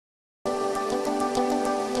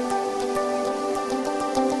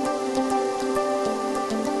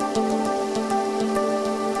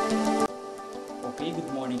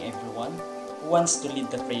wants to lead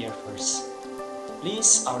the prayer first?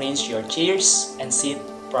 Please arrange your chairs and sit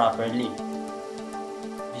properly.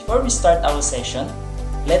 Before we start our session,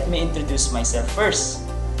 let me introduce myself first.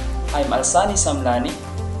 I'm Alsani Samlani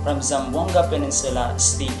from Zamboanga Peninsula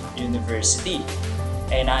State University,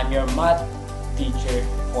 and I'm your math teacher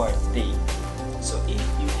for today. So if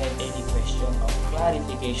you have any question or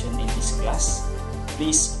clarification in this class,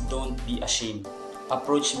 please don't be ashamed.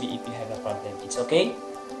 Approach me if you have a problem. It's okay?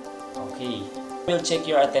 Okay. We'll check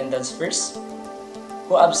your attendance first.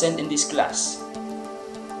 Who absent in this class?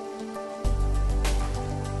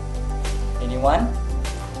 Anyone?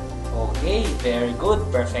 Okay, very good.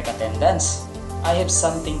 Perfect attendance. I have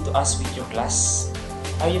something to ask with your class.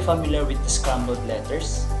 Are you familiar with the scrambled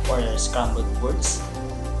letters or scrambled words?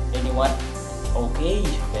 Anyone? Okay,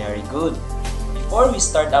 very good. Before we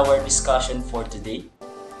start our discussion for today,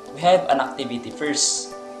 we have an activity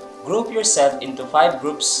first. Group yourself into 5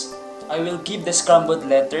 groups. I will give the scrambled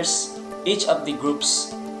letters, each of the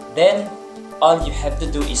groups. Then, all you have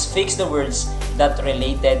to do is fix the words that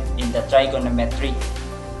related in the trigonometry.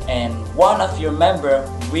 And one of your member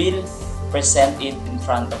will present it in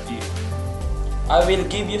front of you. I will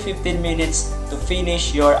give you 15 minutes to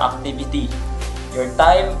finish your activity. Your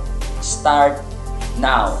time start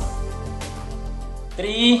now.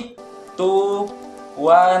 3, 2,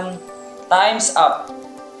 1, time's up.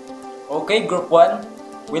 Okay, group 1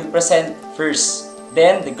 will present first.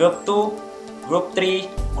 Then the group 2, group 3,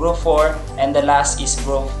 group 4, and the last is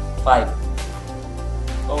group 5.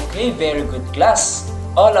 Okay, very good class.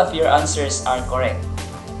 All of your answers are correct.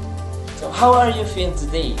 So how are you feeling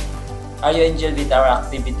today? Are you enjoyed with our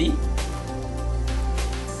activity?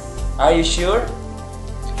 Are you sure?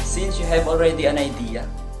 Since you have already an idea,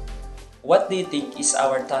 what do you think is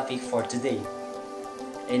our topic for today?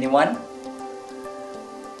 Anyone?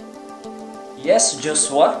 Yes,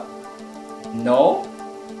 Joshua? No?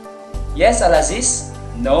 Yes, Alaziz?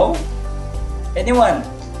 No? Anyone?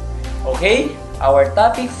 Okay, our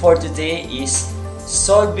topic for today is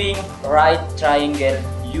solving right triangle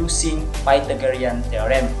using Pythagorean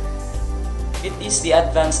theorem. It is the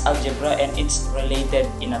advanced algebra and it's related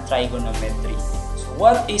in a trigonometry. So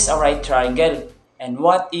what is a right triangle and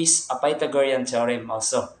what is a Pythagorean theorem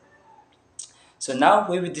also? So now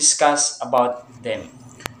we will discuss about them.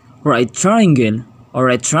 Right triangle or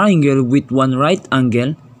a triangle with one right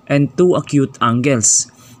angle and 2 acute angles.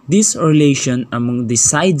 This relation among the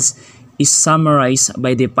sides is summarized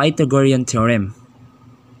by the Pythagorean theorem.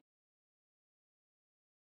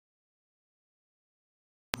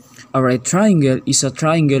 A right triangle is a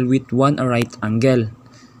triangle with one right angle.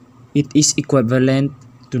 It is equivalent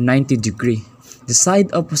to 90 degrees. The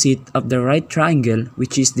side opposite of the right triangle,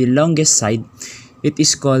 which is the longest side, it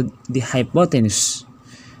is called the hypotenuse.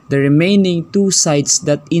 The remaining 2 sides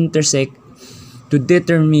that intersect to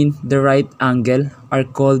determine the right angle are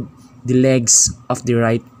called the legs of the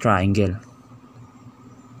right triangle.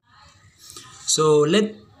 So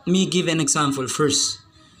let me give an example first.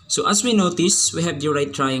 So as we notice, we have the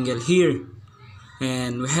right triangle here,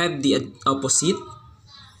 and we have the opposite,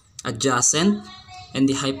 adjacent, and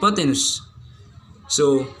the hypotenuse.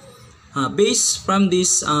 So based from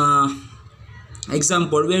this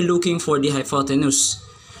example, we are looking for the hypotenuse.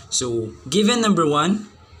 So given number 1,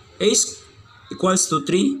 A is equals to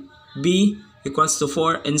 3, B equals to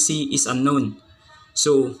 4, and C is unknown.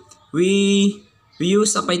 So we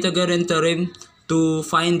use a Pythagorean theorem to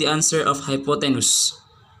find the answer of hypotenuse.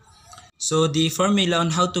 So the formula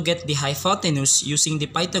on how to get the hypotenuse using the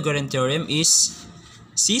Pythagorean theorem is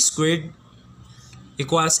C squared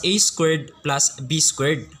equals A squared plus B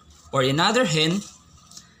squared. Or in other hand,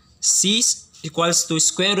 C equals to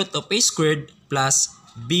square root of A squared plus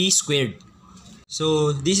B squared.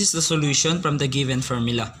 So this is the solution from the given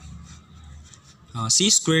formula. C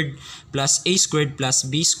squared plus A squared plus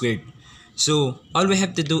B squared. So all we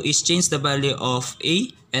have to do is change the value of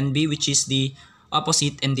A and B, which is the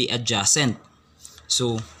opposite and the adjacent.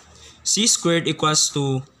 So C squared equals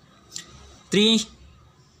to 3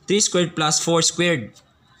 squared plus 4 squared.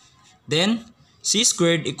 Then C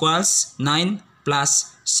squared equals 9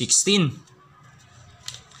 plus 16.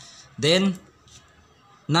 Then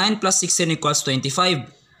 9 plus 16 equals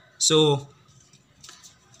 25. So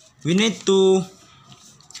we need to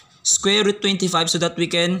square root 25 so that we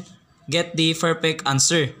can get the perfect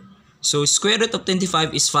answer. So square root of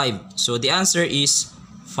 25 is 5. So the answer is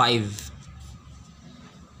 5.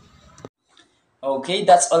 Okay,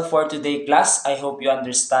 that's all for today, class. I hope you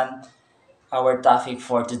understand our topic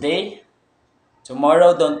for today.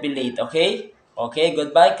 Tomorrow, don't be late, okay? Okay,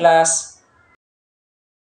 goodbye, class.